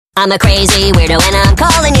I'm a crazy weirdo and I'm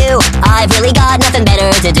calling you. I've really got nothing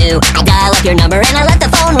better to do. I dial up your number and I let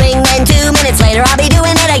the phone ring. Then 2 minutes later I'll be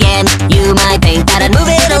doing it again. You might think that I'd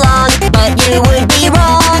move it along, but you would be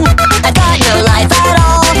wrong. I've got no life at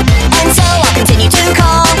all, and so I'll continue to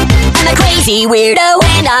call. I'm a crazy weirdo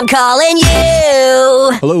and I'm calling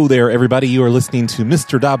you. Hello there, everybody. You are listening to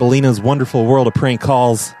Mr. Dabalina's Wonderful World of Prank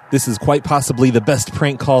Calls. This is quite possibly the best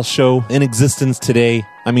prank call show in existence today.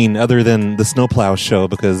 I mean, other than the Snowplow show,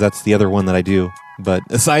 because that's the other one that I do. But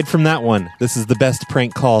aside from that one, this is the best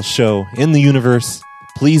prank call show in the universe.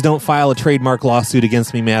 Please don't file a trademark lawsuit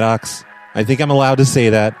against me, Maddox. I think I'm allowed to say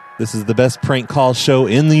that. This is the best prank call show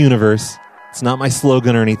in the universe. It's not my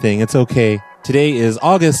slogan or anything. It's okay. Today is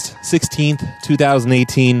August 16th,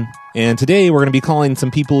 2018. And today we're going to be calling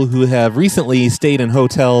some people who have recently stayed in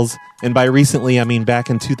hotels. And by recently, I mean back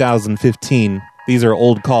in 2015. These are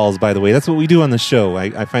old calls, by the way. That's what we do on the show.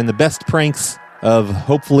 I find the best pranks of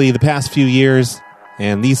hopefully the past few years.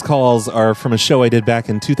 And these calls are from a show I did back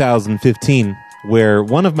in 2015, where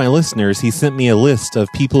one of my listeners, he sent me a list of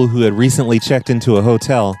people who had recently checked into a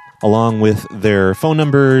hotel, along with their phone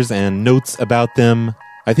numbers and notes about them.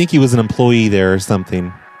 I think he was an employee there or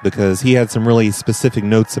something, because he had some really specific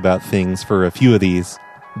notes about things for a few of these.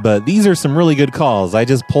 But these are some really good calls. I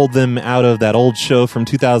just pulled them out of that old show from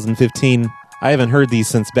 2015. I haven't heard these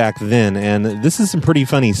since back then, and this is some pretty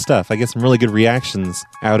funny stuff. I get some really good reactions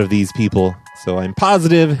out of these people. So I'm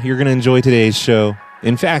positive you're going to enjoy today's show.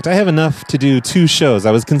 In fact, I have enough to do 2 shows.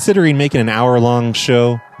 I was considering making an hour-long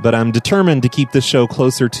show, but I'm determined to keep this show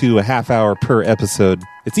closer to a half hour per episode.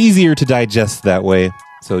 It's easier to digest that way.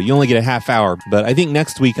 So you only get a half hour, but I think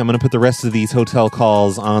next week I'm going to put the rest of these hotel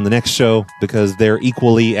calls on the next show because they're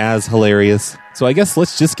equally as hilarious. So I guess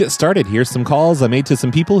let's just get started. Here's some calls I made to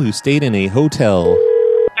some people who stayed in a hotel.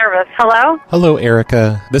 Service. Hello? Hello,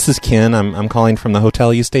 Erica. This is Ken. I'm calling from the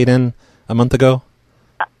hotel you stayed in a month ago.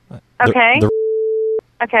 Okay.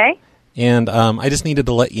 Okay. And I just needed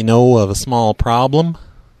to let you know of a small problem.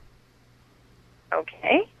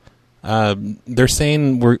 Okay. They're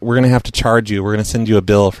saying we're going to have to charge you. We're going to send you a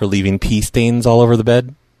bill for leaving pee stains all over the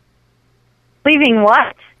bed. Leaving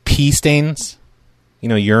what? Pee stains. You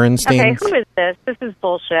know, urine stains. Okay, who is this? This is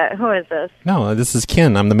bullshit. Who is this? No, this is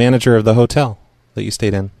Ken. I'm the manager of the hotel that you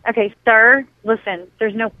stayed in. Okay, sir, listen,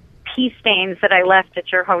 there's no pee stains that I left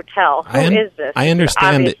at your hotel. Who is this? I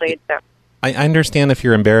understand. Obviously, I understand if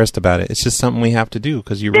you're embarrassed about it. It's just something we have to do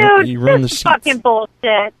because you ruined the sheets. Fucking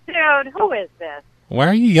bullshit. Dude, who is this? Why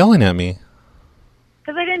are you yelling at me?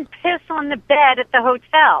 Because I didn't piss on the bed at the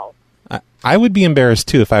hotel. I would be embarrassed,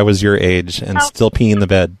 too, if I was your age and still pee in the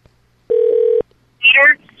bed.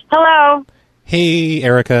 Peter? Hello? Hey,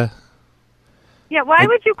 Erica. Yeah, why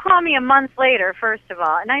would you call me a month later, first of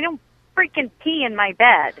all? And I don't freaking pee in my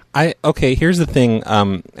bed. Okay, here's the thing.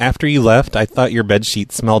 After you left, I thought your bed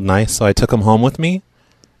sheets smelled nice, so I took them home with me.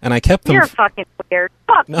 And I kept them. You're fucking weird.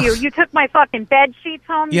 Fuck you. You took my fucking bed sheets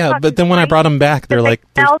home. Yeah, but then when I brought them back, they're like,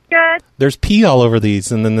 smell good? There's pee all over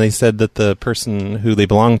these. And then they said that the person who they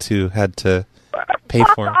belonged to had to pay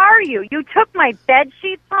for them. What are you? You took my bed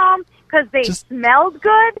sheets home because they smelled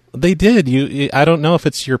good? They did. I don't know if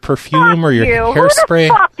it's your perfume or your hairspray.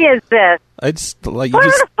 Who the fuck is this? I just like Who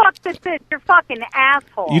the fuck is this? You're fucking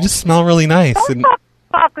asshole. You just smell really nice. Don't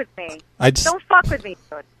fuck with me. Don't fuck with me,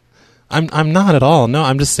 dude. I'm not at all. No,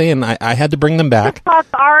 I'm just saying I had to bring them back. Who the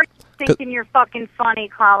fuck are you thinking you're fucking funny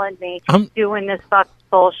calling me doing this fucking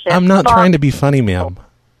bullshit? I'm not trying to be funny, ma'am.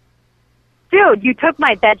 Dude, you took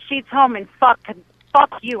my bed sheets home and fuck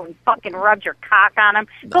you and fucking rubbed your cock on them.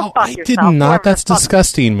 Go fuck yourself. I did not. That's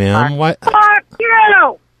disgusting, ma'am. Why? Fuck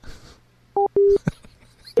you!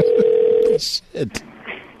 Shit.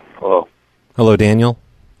 Hello. Hello, Daniel.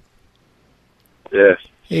 Yes.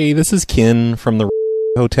 Hey, this is Ken from the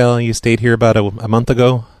hotel. You stayed here about a month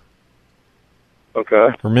ago. Okay.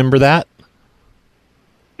 Remember that?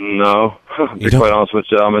 No. To be quite honest with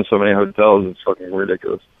you, I'm in so many hotels, it's fucking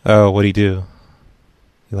ridiculous. Oh, what do you do?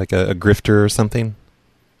 You like a grifter or something?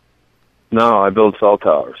 No, I build cell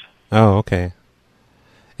towers. Oh, okay.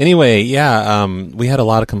 Anyway, yeah, we had a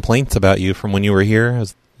lot of complaints about you from when you were here.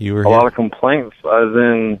 A lot of complaints, as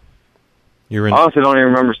in... Honestly, I don't even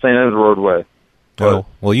remember staying at the roadway. Oh,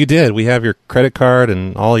 well, you did. We have your credit card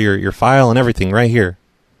and all your file and everything right here.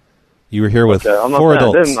 You were here with 4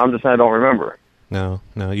 adults. I'm just saying I don't remember. No,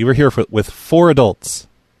 you were here with 4 adults.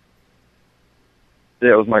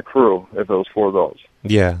 Yeah, it was my crew, if it was 4 adults.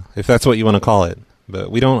 Yeah, if that's what you want to call it.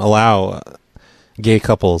 But we don't allow gay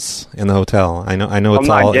couples in the hotel. I know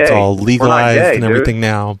it's all legalized and everything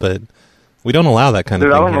now, but we don't allow that kind of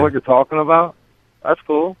thing. Dude, I don't know what you're talking about. That's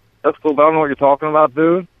cool. But I don't know what you're talking about,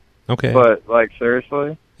 dude. Okay. But, like,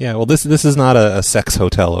 seriously? Yeah, well, this is not a sex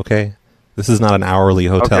hotel, okay? This is not an hourly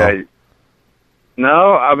hotel. Okay.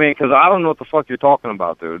 No, I mean, because I don't know what the fuck you're talking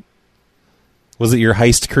about, dude. Was it your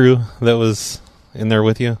heist crew that was in there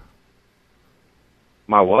with you?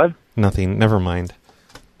 My what? Nothing. Never mind.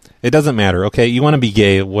 It doesn't matter, okay? You want to be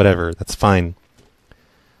gay, whatever. That's fine.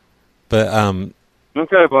 But,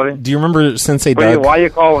 okay, buddy. do you remember Sensei Doug? Why are you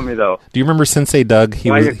calling me, though? Do you remember Sensei Doug? He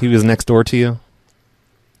was next door to you?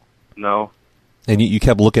 No. And you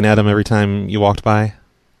kept looking at him every time you walked by?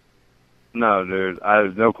 No, dude. I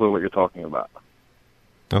have no clue what you're talking about.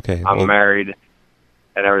 Okay. I'm married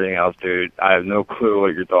and everything else, dude. I have no clue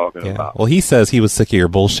what you're talking about. Well, he says he was sick of your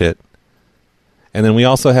bullshit. And then we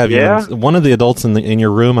also have one of the adults in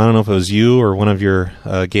your room. I don't know if it was you or one of your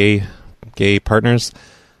gay partners,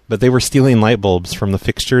 but they were stealing light bulbs from the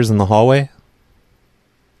fixtures in the hallway.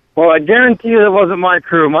 Well, I guarantee you that wasn't my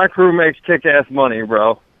crew. My crew makes kick-ass money,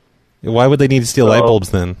 bro. Why would they need to steal light bulbs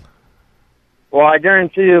then? Well, I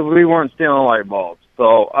guarantee you we weren't stealing light bulbs.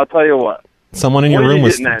 So I'll tell you what. Someone in your room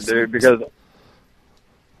was that, dude, because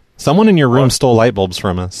someone in your room stole light bulbs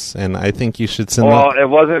from us, and I think you should send. Well, it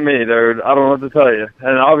wasn't me, dude. I don't know what to tell you,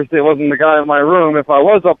 and obviously it wasn't the guy in my room. If I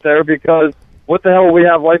was up there, because what the hell would we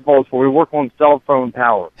have light bulbs for? We work on cell phone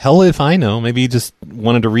power. Hell if I know. Maybe you just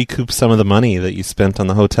wanted to recoup some of the money that you spent on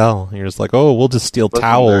the hotel. You're just like, oh, we'll just steal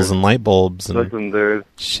towels and light bulbs. And listen, dude.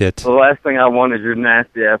 Shit. The last thing I want is your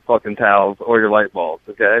nasty ass fucking towels or your light bulbs.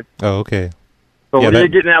 Okay. Oh, okay. So what are you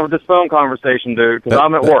getting at with this phone conversation, dude? Because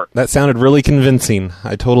I'm at work. That sounded really convincing.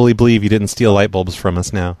 I totally believe you didn't steal light bulbs from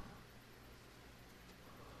us now.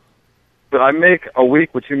 But I make a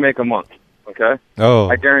week what you make a month, okay? Oh,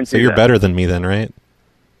 I guarantee so you're that. better than me then, right?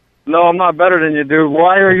 No, I'm not better than you, dude.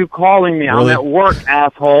 Why are you calling me? Really? I'm at work,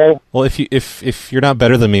 asshole. Well, if you're not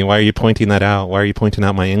better than me, why are you pointing that out? Why are you pointing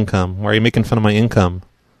out my income? Why are you making fun of my income?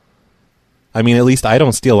 I mean, at least I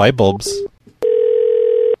don't steal light bulbs.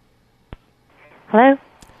 Hello?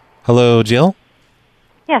 Hello, Jill?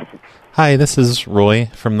 Yes. Hi, this is Roy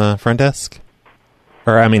from the front desk.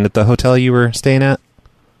 Or, I mean, at the hotel you were staying at.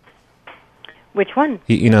 Which one?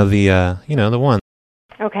 The one.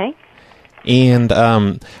 Okay.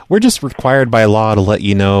 And we're just required by law to let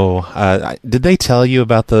you know. Did they tell you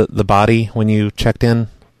about the body when you checked in?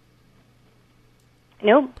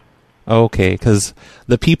 Nope. Okay, because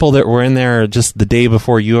the people that were in there just the day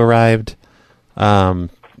before you arrived,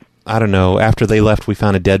 I don't know, after they left, we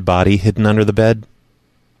found a dead body hidden under the bed.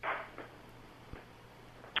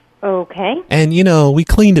 Okay. And, we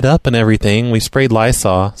cleaned it up and everything. We sprayed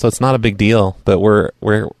Lysol, so it's not a big deal. But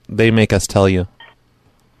they make us tell you.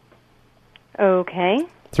 Okay.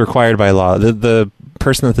 It's required by law. The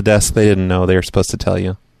person at the desk, they didn't know. They were supposed to tell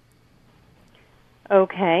you.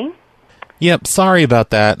 Okay. Yep, sorry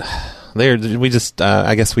about that.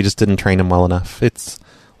 I guess we just didn't train them well enough.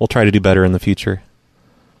 We'll try to do better in the future.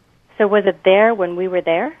 So was it there when we were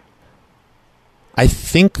there? I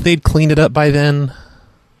think they'd cleaned it up by then.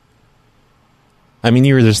 I mean,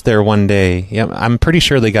 you were just there one day. Yeah, I'm pretty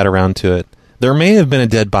sure they got around to it. There may have been a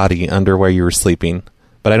dead body under where you were sleeping,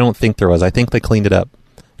 but I don't think there was. I think they cleaned it up.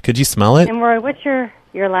 Could you smell it? And Roy, what's your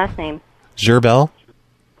last name? Gerbel.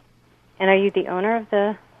 And are you the owner of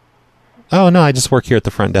the... Oh, no, I just work here at the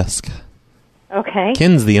front desk. Okay.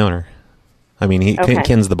 Ken's the owner. I mean,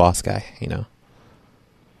 Ken's the boss guy,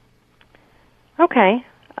 Okay.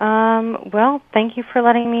 Well, thank you for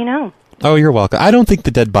letting me know. Oh, you're welcome. I don't think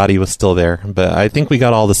the dead body was still there, but I think we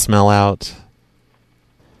got all the smell out.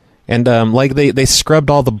 And, they scrubbed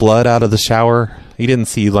all the blood out of the shower. You didn't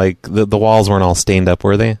see, the walls weren't all stained up,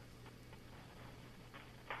 were they?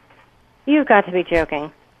 You've got to be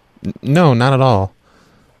joking. No, not at all.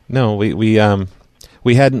 No, we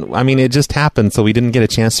hadn't, I mean, it just happened, so we didn't get a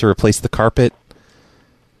chance to replace the carpet.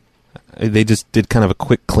 They just did kind of a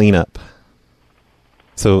quick cleanup.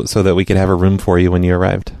 So that we could have a room for you when you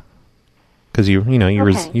arrived. Because you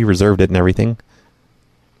reserved it and everything.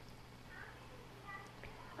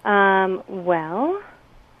 Well,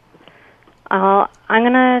 I'm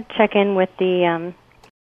going to check in with the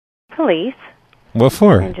police. What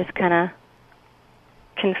for? And just kind of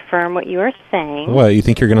confirm what you are saying. What, you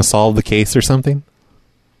think you're going to solve the case or something?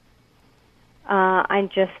 I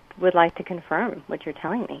just would like to confirm what you're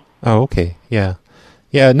telling me. Oh, okay. Yeah.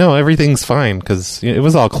 Yeah, no, everything's fine, because it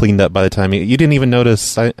was all cleaned up by the time. You didn't even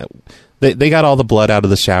notice. They got all the blood out of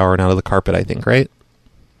the shower and out of the carpet, I think, right?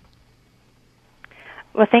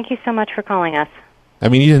 Well, thank you so much for calling us. I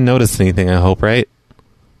mean, you didn't notice anything, I hope, right?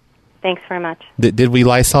 Thanks very much. Did we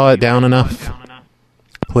Lysol it down enough?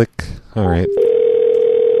 Click. All right.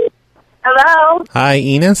 Hello? Hi,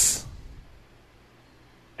 Enos?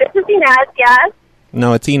 This is Inez, yes.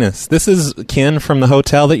 No, it's Enos. This is Ken from the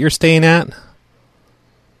hotel that you're staying at.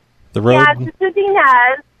 The road. Yeah, this is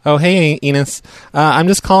Inez. Oh, hey, Enos. I'm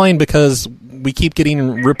just calling because we keep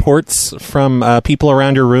getting reports from people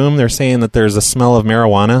around your room. They're saying that there's a smell of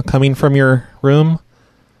marijuana coming from your room.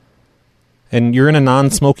 And you're in a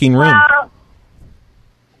non-smoking room. Well,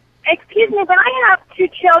 excuse me, but I have 2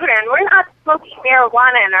 children. We're not smoking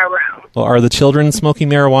marijuana in our room. Well, are the children smoking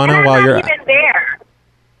marijuana And while I'm you're... not even there.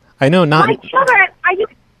 I know, not... My children, are you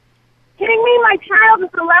kidding me? My child is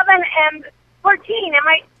 11 and 14, and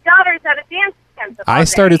my daughter's at a dance center. I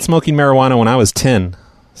started smoking marijuana when I was 10.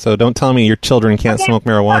 So don't tell me your children can't smoke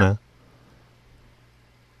marijuana.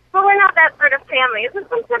 But we're not that sort of family. Is this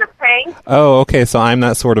some sort of prank? Oh, okay, so I'm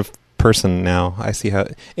that sort of person now. I see how...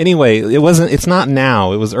 Anyway, it's not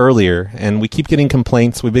now. It was earlier, and we keep getting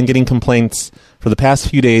complaints. We've been getting complaints for the past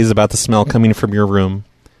few days about the smell coming from your room,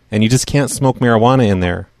 and you just can't smoke marijuana in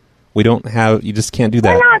there. You just can't do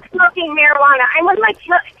that. We're not smoking marijuana. I'm with my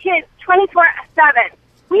kids 24/7.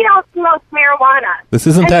 We don't smoke marijuana. This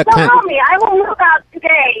isn't and that so kind... help me. I will move out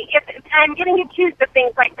today if I'm getting accused of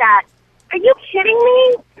things like that. Are you kidding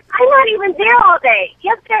me? I'm not even there all day.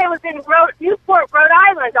 Yesterday I was in Newport, Rhode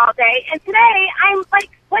Island all day, and today I'm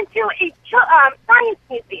went to a science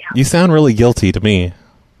museum. You sound really guilty to me.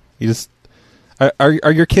 You just...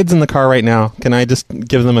 Are your kids in the car right now? Can I just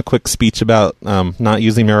give them a quick speech about not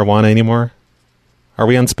using marijuana anymore? Are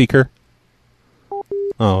we on speaker?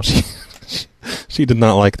 Oh, she did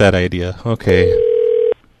not like that idea. Okay.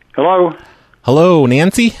 Hello? Hello,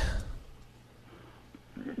 Nancy?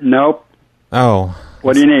 Nope. Oh.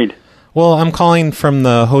 What do you need? Well, I'm calling from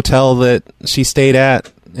the hotel that she stayed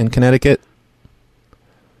at in Connecticut.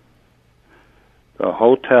 The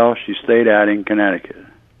hotel she stayed at in Connecticut.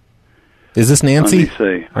 Is this Nancy? Let me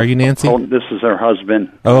see. Are you Nancy? This is her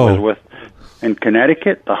husband. Oh. I was with in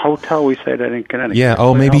Connecticut. The hotel we stayed at in Connecticut. Yeah.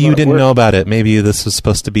 Oh, maybe you didn't know about it. Maybe this was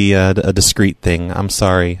supposed to be a discreet thing. I'm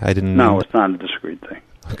sorry. I didn't know. No, it's not a discreet thing.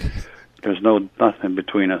 Okay. There's nothing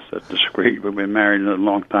between us that's discreet. We've been married a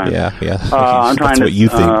long time. Yeah. I'm trying That's to. what you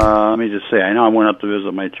think. Let me just say. I know I went up to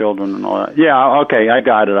visit my children and all that. Yeah. Okay. I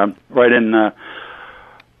got it. I'm right in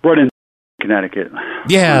Connecticut.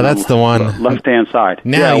 Yeah, that's the one. Left-hand side.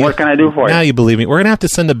 Now what can I do for you? Now you believe me. We're gonna have to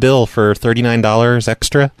send a bill for $39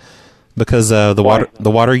 extra because the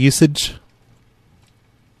water usage.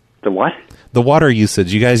 The what? The water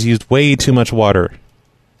usage. You guys used way too much water.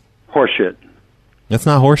 Horseshit. It's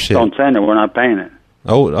not horseshit. Don't send it. We're not paying it.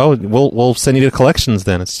 Oh, we'll send you to collections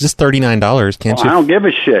then. It's just $39. Can't you? I don't give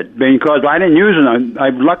a shit because I didn't use it.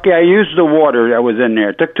 I'm lucky I used the water that was in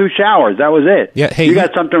there. Took 2 showers. That was it. Yeah. Hey, you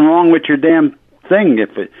got something wrong with your damn thing.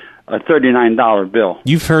 If a $39 bill.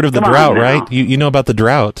 You've heard of the drought, right? You know about the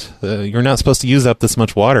drought. You're not supposed to use up this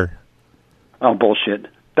much water. Oh, bullshit.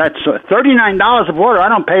 That's $39 of water. I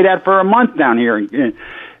don't pay that for a month down here.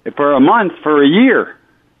 For a month, for a year.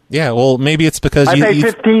 Yeah, well, maybe it's because I pay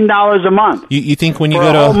 $15 a month. You think when you for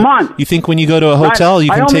go to a whole month. You think when you go to a hotel,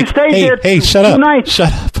 you can take. Hey, shut up!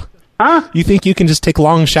 Shut up! Huh? You think you can just take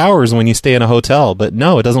long showers when you stay in a hotel? But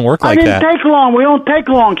no, it doesn't work like that. I didn't take long. We don't take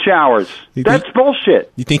long showers. That's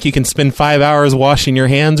bullshit. You think you can spend 5 hours washing your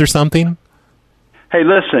hands or something? Hey,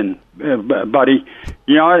 listen, buddy.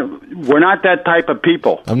 You know we're not that type of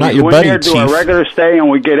people. I'm not your buddy, Chief. We go in there, do a regular stay, and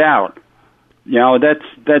we get out. You know,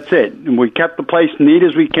 that's it. And we kept the place neat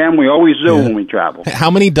as we can. We always do when we travel.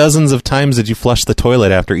 How many dozens of times did you flush the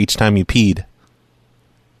toilet after each time you peed?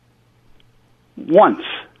 Once.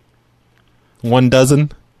 1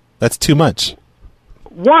 dozen? That's too much.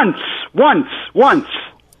 Once. Once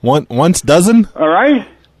dozen? All right?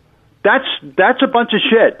 That's a bunch of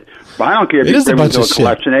shit. I don't care if you bring me to a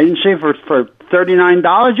collection agency for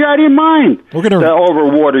 $39. You're out of your mind. We're gonna the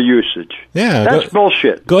overwater usage. Yeah, that's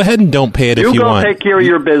bullshit. Go ahead and don't pay it if you want. You go take care of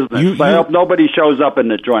your business. I hope nobody shows up in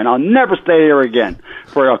the joint. I'll never stay here again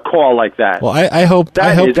for a call like that. Well, I hope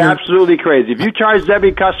that is absolutely crazy. If you charge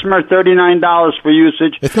every customer $39 for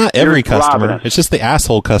usage, it's not every customer. It's just the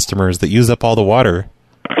asshole customers that use up all the water.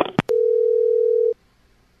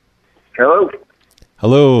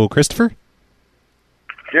 Hello, Christopher?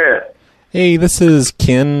 Yeah. Hey, this is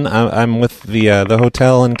Ken. I'm with the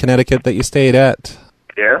hotel in Connecticut that you stayed at.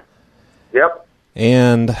 Yeah. Yep.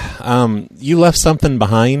 And you left something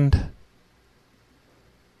behind.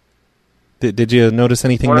 Did you notice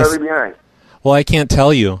anything? What are we behind? Well, I can't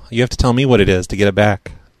tell you. You have to tell me what it is to get it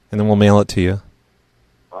back, and then we'll mail it to you.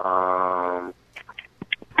 Hang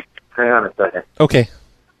on a second. Okay.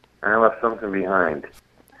 I left something behind.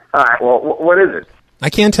 All right. Well, what is it? I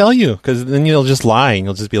can't tell you, because then you'll just lie.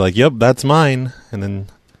 You'll just be like, yep, that's mine. And then...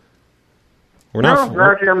 We're not. No,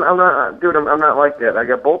 actually, I'm not, dude. I'm not like that. I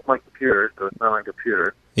got both my computers, so it's not my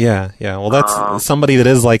computer. Yeah. Well, that's somebody that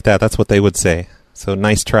is like that. That's what they would say. So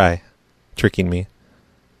nice try, tricking me.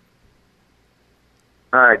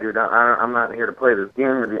 All right, dude. I'm not here to play this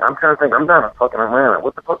game with you. I'm trying to think. I'm down in fucking Atlanta.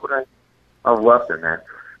 What the fuck would I have left in there?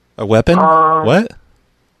 A weapon? What?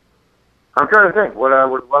 I'm trying to think what I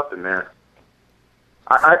would have left in there.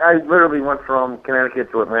 I literally went from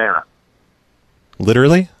Connecticut to Atlanta.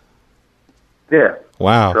 Literally? Yeah.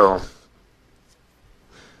 Wow. So.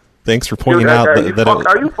 Thanks for pointing out that.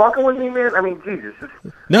 Are you fucking with me, man? I mean, Jesus.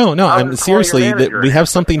 No. I'm seriously. We have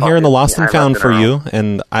something here in the Lost and Found for you,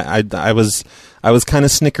 and I was kind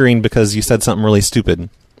of snickering because you said something really stupid.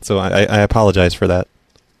 So I apologize for that.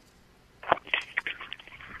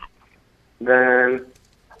 Then,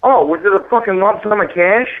 was it a fucking lump sum of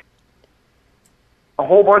cash? A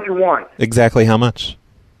whole bunch of ones. Exactly how much?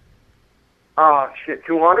 Shit,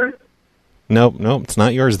 200? Nope, it's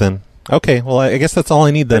not yours then. Okay, well, I guess that's all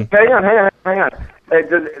I need then. Hang on.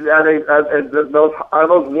 Are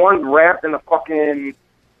those ones wrapped in the fucking...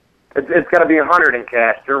 It's got to be 100 in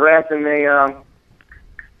cash. They're wrapped in they're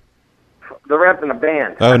wrapped in a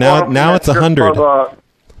band. Oh, now it's 100.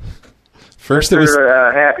 First it was...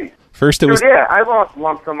 Happy. First it was... Yeah, I lost a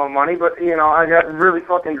lump sum of money, but, I got really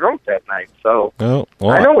fucking drunk that night, so... Oh,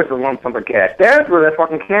 well, I know it's a lump sum of cash. That's where that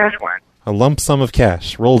fucking cash went. A lump sum of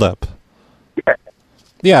cash rolled up. Yeah.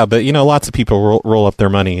 Yeah, but, lots of people roll up their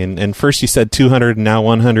money. And first you said 200 and now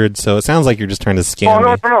 100, so it sounds like you're just trying to scam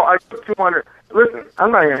me. No, I took 200. Listen,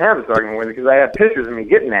 I'm not going to have this argument with you because I have pictures of me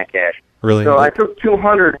getting that cash. Really? So I took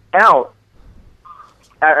 200 out.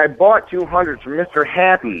 I bought 200 from Mr.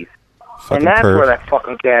 Happy's. And that's where that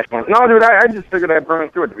fucking cash went. No, dude, I just figured I'd burn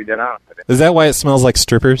through it, to be dead honest with you. Is that why it smells like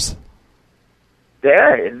strippers?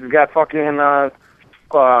 Yeah, it's got fucking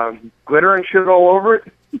glitter and shit all over it.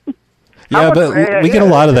 Yeah, but we get a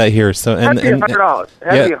lot of that here. So and $100. It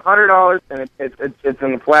has to be $100, and it's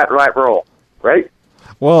in the flat right roll, right?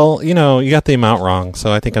 Well, you got the amount wrong,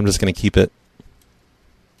 so I think I'm just going to keep it.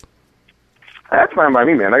 That's fine by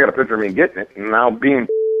me, man. I got a picture of me getting it, and I'll be in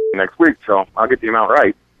next week, so I'll get the amount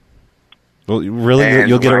right. Well, really,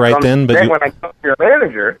 you'll get it right then. But when I come to your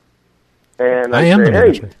manager, and I am the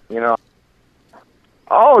manager. Hey,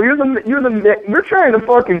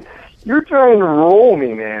 you're trying to roll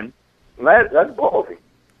me, man. That's ballsy.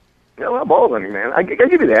 That's ballsy, man. I give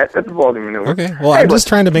you that. That's a ballsy maneuver. Okay. Well, I'm just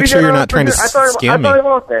trying to make sure you're not trying to scam me. I thought I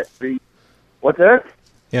lost that. See? What's that?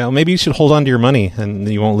 Yeah. Well, maybe you should hold on to your money, and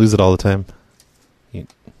you won't lose it all the time.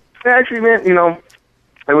 Actually, man,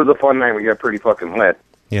 it was a fun night. We got pretty fucking lit.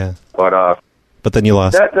 Yeah. But then you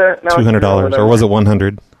lost $200, or was it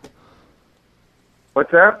 100?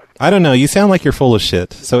 What's that? I don't know. You sound like you're full of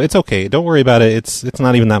shit, so it's okay. Don't worry about it. It's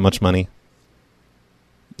not even that much money.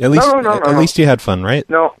 At least you had fun, right?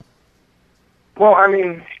 No. Well, I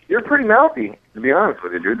mean, you're pretty mouthy, to be honest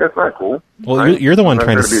with you, dude. That's not cool. Well, right? you're the one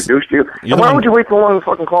trying to be a douche to you. Why would you wait so long to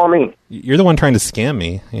fucking call me? You're the one trying to scam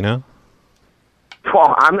me,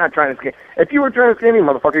 Well, I'm not trying to scam. If you were trying to scam me,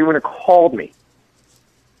 motherfucker, you would have called me.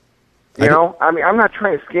 I mean, I'm not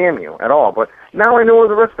trying to scam you at all, but now I know where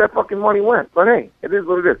the rest of that fucking money went. But hey, it is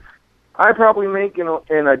what it is. I probably make in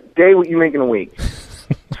a day what you make in a week.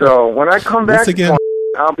 So when I come back,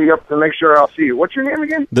 I'll be up to make sure I'll see you. What's your name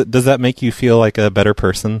again? Does that make you feel like a better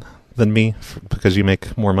person than me because you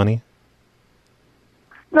make more money?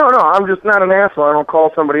 No, I'm just not an asshole. I don't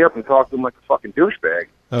call somebody up and talk to them like a fucking douchebag.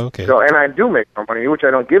 Oh, okay. So, and I do make more money, which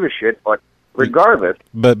I don't give a shit, but regardless.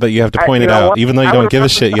 But you have to point it out. Even though you don't give a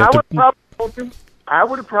shit, you have to... I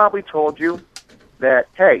would have probably told you that,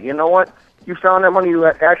 hey, you know what? You found that money. You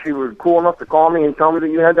actually were cool enough to call me and tell me that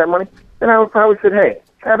you had that money. Then I would probably said, hey,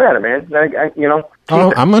 have at it, man.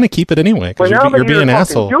 I'm going to keep it anyway because you're being an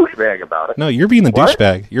asshole. Douchebag about it. No, you're being the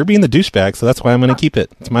douchebag. You're being the douchebag, so that's why I'm going to keep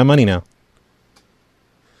it. It's my money now.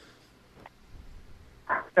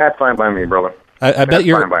 That's fine by me, brother. I bet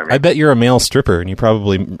you're a male stripper, and you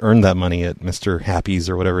probably earned that money at Mr. Happy's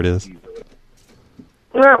or whatever it is.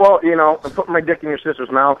 Yeah, well, putting my dick in your sister's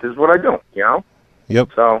mouth is what I do, Yep.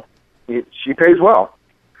 So, she pays well.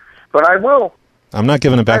 But I will. I'm not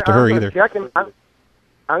giving it back to her either.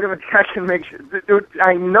 I'm going to check and make sure. Dude,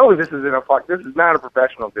 I know this is this is not a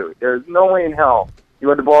professional dude. There's no way in hell you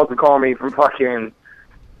had the balls to call me from fucking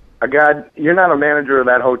a god. You're not a manager of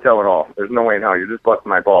that hotel at all. There's no way in hell. You're just busting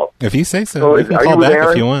my balls. If you say so, you can call back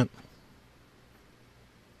if you want.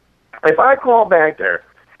 If I call back there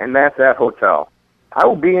and that's that hotel, I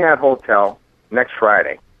will be in that hotel next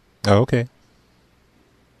Friday. Oh, okay.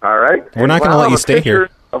 All right? We're not going to let you stay here.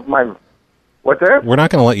 What's that? We're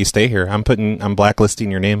not going to let you stay here. I'm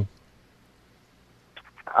blacklisting your name.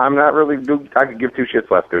 I'm not really. I could give two shits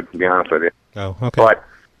less, dude. To be honest with you. Oh, okay. But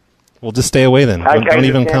Well, just stay away then. Don't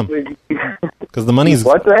even come. Because the money's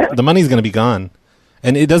What's that? The money's going to be gone,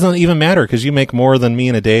 and it doesn't even matter because you make more than me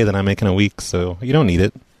in a day than I make in a week. So you don't need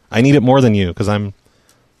it. I need it more than you because I'm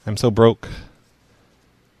so broke.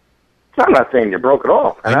 I'm not saying you're broke at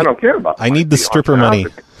all, and I don't care about. I need the stripper money.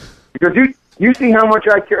 Because you see how much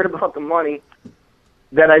I cared about the money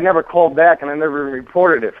that I never called back and I never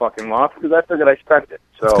reported it fucking lost because I figured I spent it.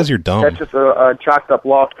 So That's 'cause you're dumb. That's just a chalked up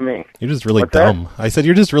loss to me. You're just really What's that? dumb. I said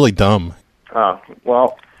you're just really dumb. Oh,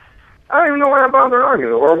 well, I don't even know why I'm bothering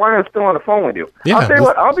arguing or why I'm still on the phone with you. Yeah, I'll tell you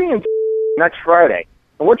what, I'll be in next Friday.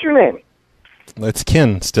 And what's your name? It's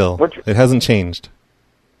Ken still. What's It hasn't changed.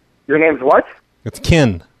 Your name's what? It's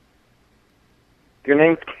Ken. Your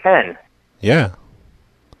name's Ken. Yeah.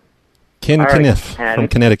 Ken All right, Kniff Ken. from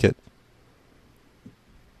Connecticut.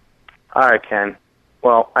 All right, Ken.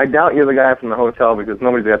 Well, I doubt you're the guy from the hotel because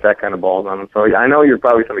nobody's got that kind of balls on them. So I know you're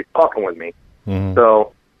probably somebody talking with me. Mhm.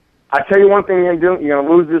 So I tell you one thing you're going to do. You're going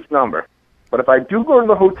to lose this number. But if I do go to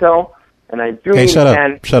the hotel and I do Hey, meet shut up.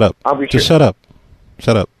 Ken, Shut up. I'll be Just sure. shut up.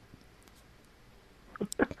 Shut up.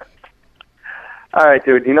 All right,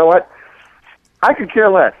 dude. You know what? I could care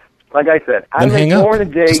less. Like I said, I Then make hang up. more in a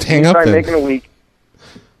day Just than hang you up probably then. make in a week.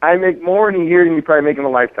 I make more in a year than you probably make in a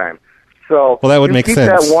lifetime. So Well, that would you make keep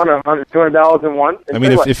sense. that $100, $200 in one. and I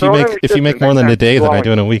mean, tell if what, you throw it make on your if you make system more than next a day time than I you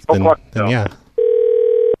do in a week, go then fuck then yourself.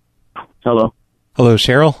 yeah. Hello. Hello,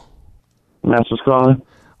 Cheryl. Master's calling.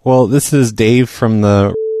 Well, this is Dave from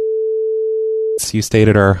the. You stayed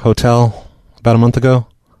at our hotel about a month ago,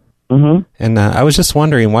 Mm-hmm. and I was just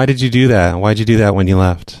wondering, why did you do that? Why did you do that when you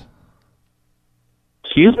left?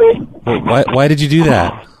 Excuse me? Well, why did you do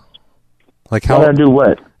that? Like how? Why did I do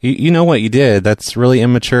what? You know what you did? That's really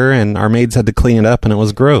immature, and our maids had to clean it up, and it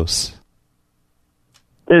was gross.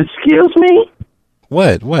 Excuse me?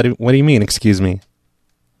 What? What do you mean? Excuse me?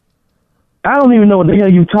 I don't even know what the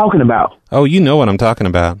hell you're talking about. Oh, you know what I'm talking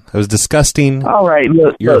about. It was disgusting. All right,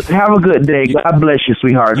 look, have a good day. God bless you,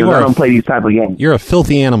 sweetheart, because I don't play these type of games. You're a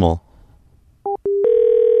filthy animal.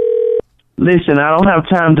 Listen, I don't have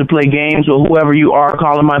time to play games with whoever you are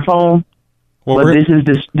calling my phone. Well, but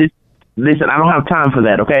listen, I don't have time for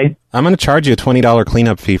that, okay? I'm going to charge you a $20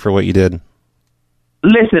 cleanup fee for what you did.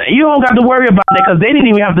 Listen, you don't got to worry about that because they didn't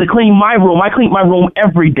even have to clean my room. I clean my room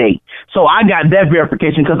every day. So I got that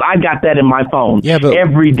verification because I got that in my phone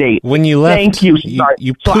every day. When you left, thank you, sweetheart.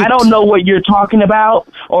 So I pooped. don't know what you're talking about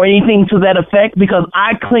or anything to that effect because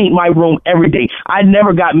I clean my room every day. I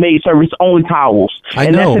never got maid service, only towels. I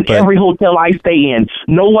and know, that's but- in every hotel I stay in.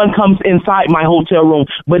 No one comes inside my hotel room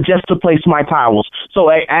but just to place my towels. So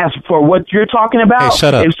I ask for what you're talking about. Hey,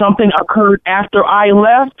 shut up. If something occurred after I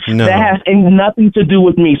left, No. that has nothing to do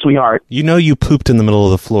with me, sweetheart. You know you pooped in the middle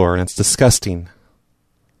of the floor, and it's disgusting.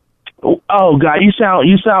 Oh God, you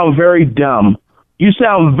sound very dumb. You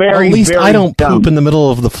sound very, At least very I don't dumb. poop in the middle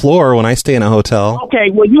of the floor when I stay in a hotel. Okay,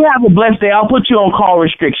 well, you have a blessed day. I'll put you on call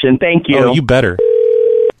restriction. Thank you. Oh, you better.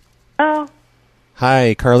 Oh,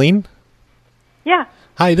 Hi, Carlene. yeah.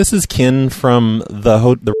 Hi, this is Ken from the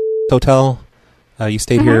hotel. You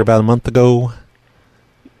stayed here about a month ago,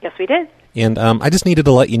 Yes, we did. and I just needed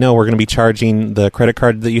to let you know we're going to be charging the credit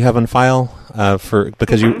card that you have on file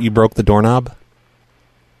because you broke the doorknob.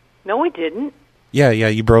 No, we didn't. Yeah,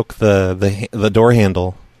 you broke the door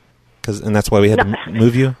handle, and that's why we had to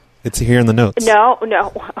move you. It's here in the notes. No.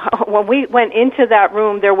 When we went into that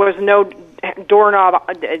room, there was no doorknob.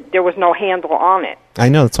 There was no handle on it. I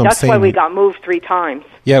know, that's what I'm saying. That's why we got moved 3 times.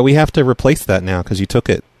 Yeah, we have to replace that now because you took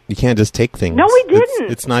it. You can't just take things. No, we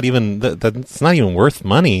didn't. It's not even. It's not even worth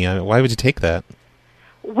money. Why would you take that?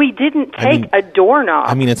 We didn't take a doorknob.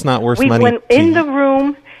 I mean, it's not worth we money. went in the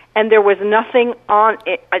room, and there was nothing on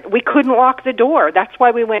it. We couldn't lock the door. That's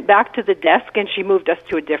why we went back to the desk, and she moved us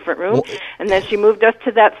to a different room. And then she moved us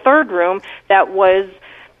to that third room that was,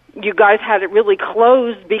 you guys had it really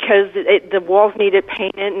closed because the walls needed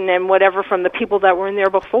painted and then whatever from the people that were in there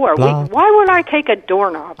before. Blah. Why would I take a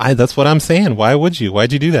doorknob? That's what I'm saying. Why would you?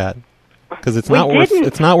 Why'd you do that? Because it's We not worth. didn't.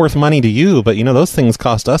 It's not worth money to you. But those things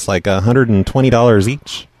cost us like $120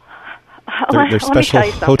 each. They're Let me special tell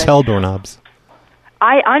you something. hotel doorknobs.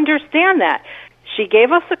 I understand that. She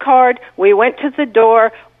gave us a card. We went to the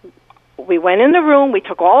door. We went in the room. We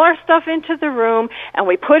took all our stuff into the room, and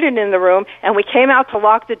we put it in the room. And we came out to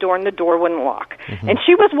lock the door, and the door wouldn't lock. Mm-hmm. And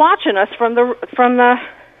she was watching us from the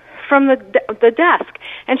desk.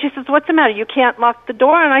 And she says, "What's the matter? You can't lock the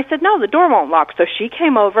door?" And I said, "No, the door won't lock." So she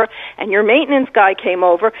came over, and your maintenance guy came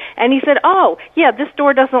over, and he said, "Oh, yeah, this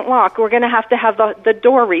door doesn't lock. We're going to have the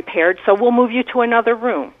door repaired, so we'll move you to another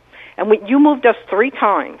room." And you moved us 3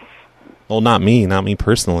 times. Well, not me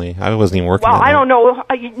personally. I wasn't even working. Well, I don't know.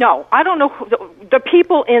 No, I don't know. The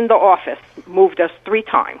people in the office moved us 3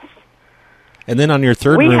 times. And then on your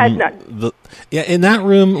third room, in that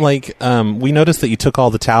room, like we noticed that you took all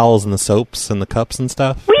the towels and the soaps and the cups and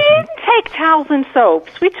stuff. We didn't take towels and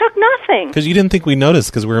soaps. We took nothing. Because you didn't think we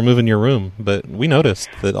noticed because we were moving your room, but we noticed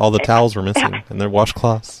that all the towels were missing and their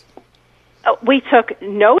washcloths. We took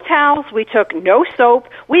no towels. We took no soap.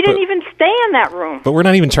 We didn't even stay in that room. But we're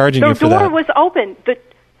not even charging you for that. The door was open.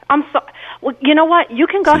 I'm sorry. Well, you know what? You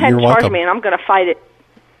can go ahead and charge me, and I'm going to fight it.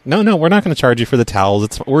 No, we're not going to charge you for the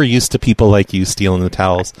towels. We're used to people like you stealing the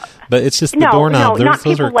towels. But it's just the doorknob. No, not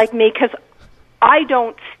people like me, because I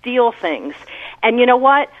don't steal things. And you know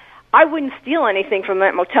what? I wouldn't steal anything from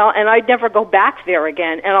that motel, and I'd never go back there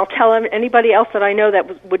again. And I'll tell anybody else that I know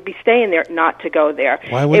that would be staying there not to go there.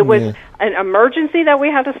 Why wouldn't it was an emergency that we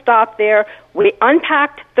had to stop there. We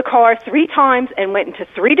unpacked the car 3 times and went into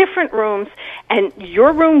 3 different rooms, and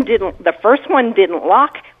your room the first one didn't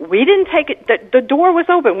lock. We didn't take it. The door was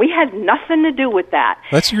open. We had nothing to do with that.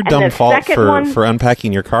 That's your dumb fault for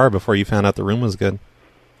unpacking your car before you found out the room was good.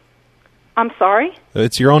 I'm sorry?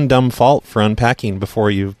 It's your own dumb fault for unpacking before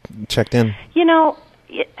you checked in. You know,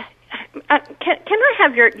 can I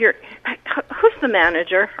have your who's the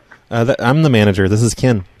manager? I'm the manager. This is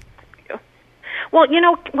Ken. Well, you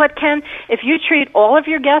know what, Ken? If you treat all of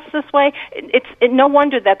your guests this way, it's no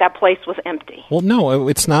wonder that place was empty. Well, no,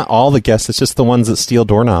 it's not all the guests. It's just the ones that steal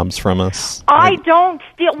doorknobs from us. I don't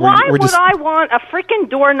steal. Why would I want a freaking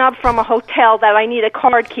doorknob from a hotel that I need a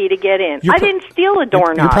card key to get in? I didn't steal a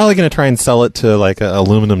doorknob. You're probably going to try and sell it to like an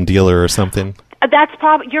aluminum dealer or something. That's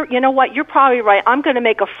probably. You know what? You're probably right. I'm going to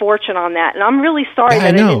make a fortune on that, and I'm really sorry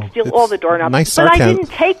that I didn't steal all the doorknobs. Nice sarcasm. But I didn't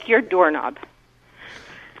take your doorknob.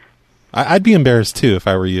 I'd be embarrassed, too, if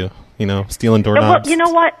I were you, stealing doorknobs. Well, you know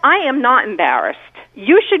what? I am not embarrassed.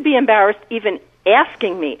 You should be embarrassed even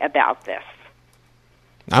asking me about this.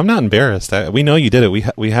 I'm not embarrassed. We know you did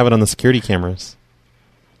it. We have it on the security cameras.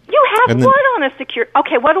 You have what on a security...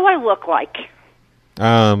 Okay, what do I look like?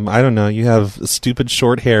 I don't know. You have stupid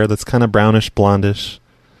short hair that's kind of brownish, blondish.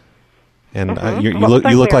 And you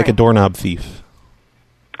look like a doorknob thief.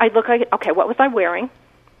 I look like... Okay, what was I wearing?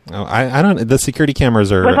 Oh, I don't. The security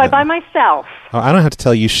cameras are. Was I by myself? Oh, I don't have to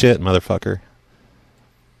tell you shit, motherfucker.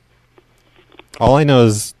 All I know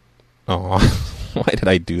is, why did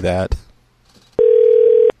I do that?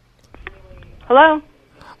 Hello.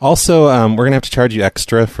 Also, we're gonna have to charge you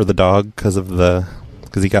extra for the dog because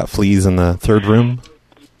he got fleas in the third room.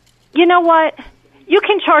 You know what? You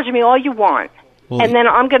can charge me all you want. And then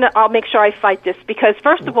I'll make sure I fight this because,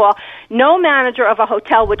 first of all, no manager of a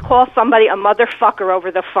hotel would call somebody a motherfucker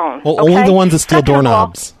over the phone. Well, only the ones that steal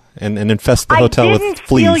doorknobs and infest the hotel with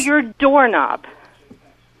fleas. I didn't steal your doorknob.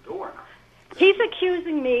 He's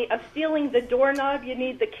accusing me of stealing the doorknob you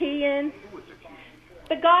need the key in.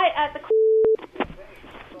 The guy at the...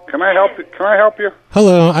 Can I help you?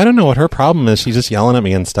 Hello. I don't know what her problem is. She's just yelling at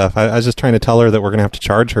me and stuff. I was just trying to tell her that we're going to have to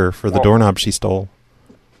charge her for the doorknob she stole.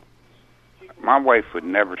 My wife would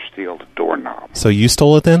never steal the doorknob. So you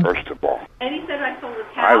stole it then? First of all. And he said I stole the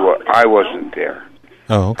towel. I wasn't there.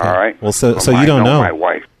 Oh, okay. All right? Well, so you don't know. My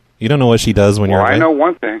wife. You don't know what she does when you're away? Well, I know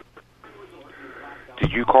one thing.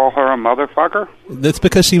 Did you call her a motherfucker? That's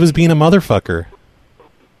because she was being a motherfucker.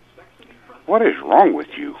 What is wrong with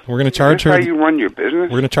you? We're going to charge her. Is this how you run your business? We're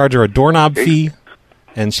going to charge her a doorknob fee,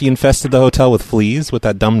 and she infested the hotel with fleas with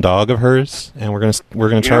that dumb dog of hers, and we're going to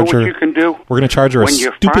charge her. You know what you can do? We're going to charge her a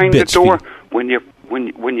stupid bitch fee. When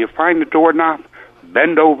you find the doorknob,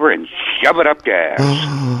 bend over and shove it up your ass.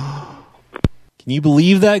 Can you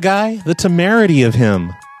believe that guy? The temerity of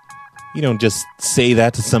him. You don't just say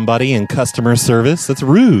that to somebody in customer service. That's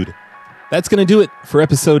rude. That's going to do it for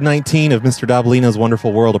episode 19 of Mr. Dabalino's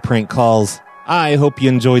Wonderful World of Prank Calls. I hope you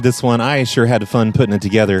enjoyed this one. I sure had fun putting it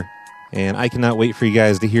together. And I cannot wait for you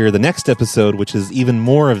guys to hear the next episode, which is even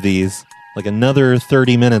more of these. Like another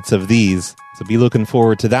 30 minutes of these. So be looking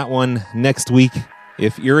forward to that one next week.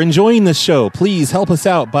 If you're enjoying this show, please help us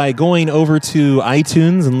out by going over to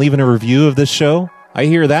iTunes and leaving a review of this show. I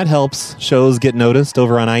hear that helps shows get noticed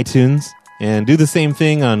over on iTunes. And do the same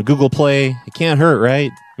thing on Google Play. It can't hurt,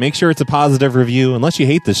 right? Make sure it's a positive review. Unless you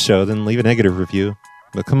hate this show, then leave a negative review.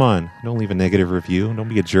 But come on, don't leave a negative review. Don't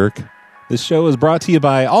be a jerk. This show is brought to you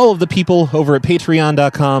by all of the people over at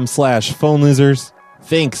patreon.com/phonelosers.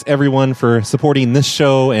 Thanks, everyone, for supporting this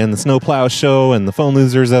show and the Snowplow Show and the Phone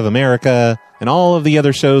Losers of America and all of the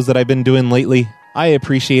other shows that I've been doing lately. I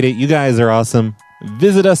appreciate it. You guys are awesome.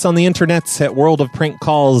 Visit us on the internets at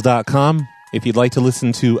worldofprankcalls.com. If you'd like to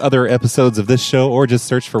listen to other episodes of this show or just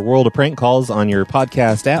search for World of Prank Calls on your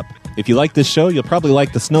podcast app. If you like this show, you'll probably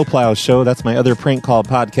like the Snowplow Show. That's my other prank call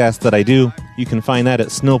podcast that I do. You can find that at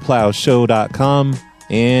snowplowshow.com.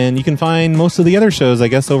 And you can find most of the other shows, I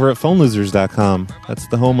guess, over at phonelosers.com. That's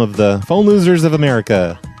the home of the Phone Losers of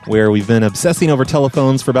America, where we've been obsessing over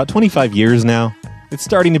telephones for about 25 years now. It's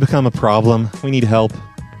starting to become a problem. We need help.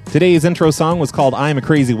 Today's intro song was called I'm a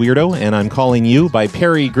Crazy Weirdo, and I'm Calling You by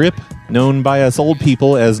Perry Grip, known by us old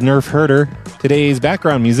people as Nerf Herder. Today's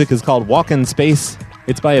background music is called Walk in Space.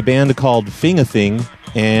 It's by a band called Fing-a-Thing,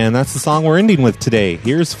 and that's the song we're ending with today.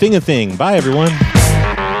 Here's Fing-a-Thing. Bye, everyone.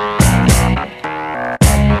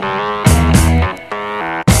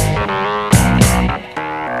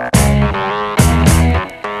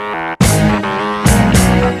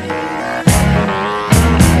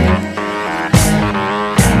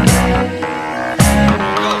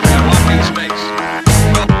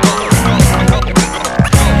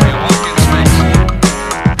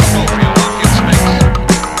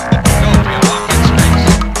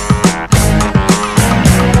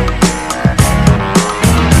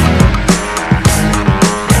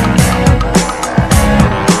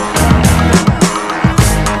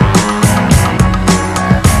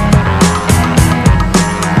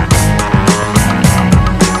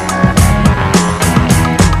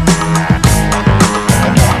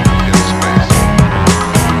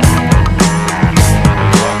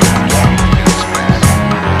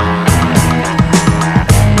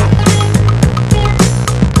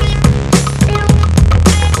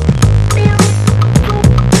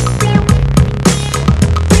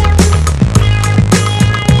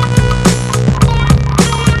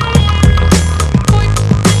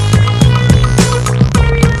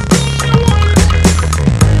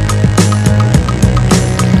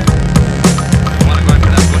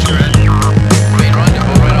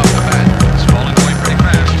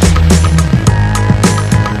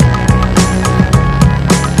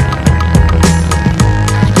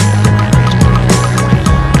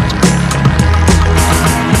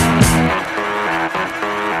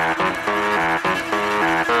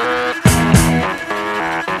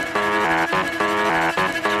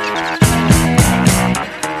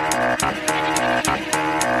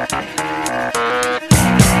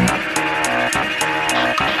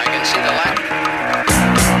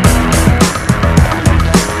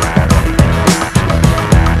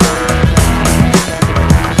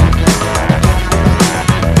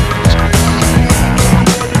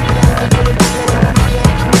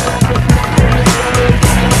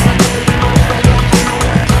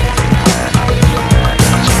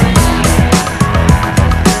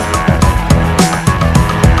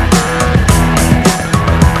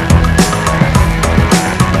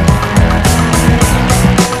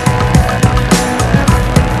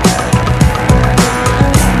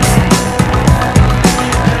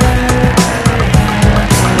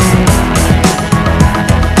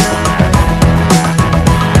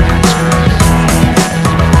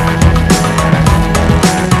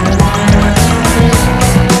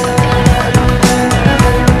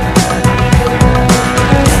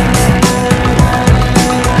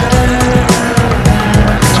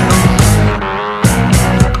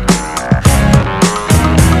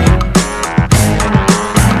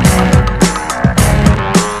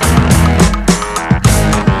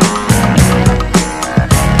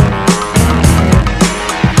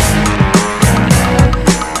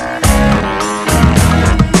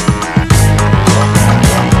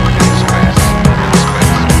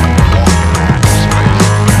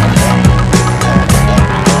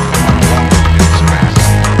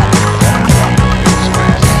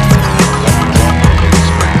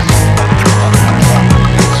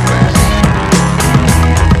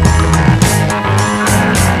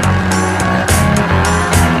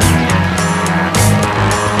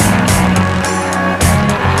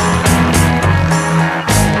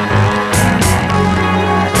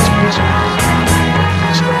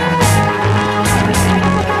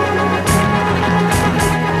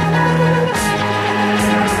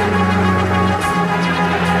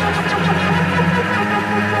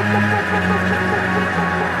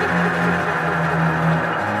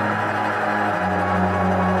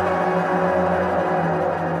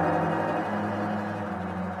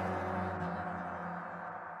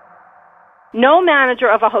 No manager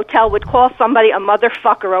of a hotel would call somebody a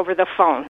motherfucker over the phone.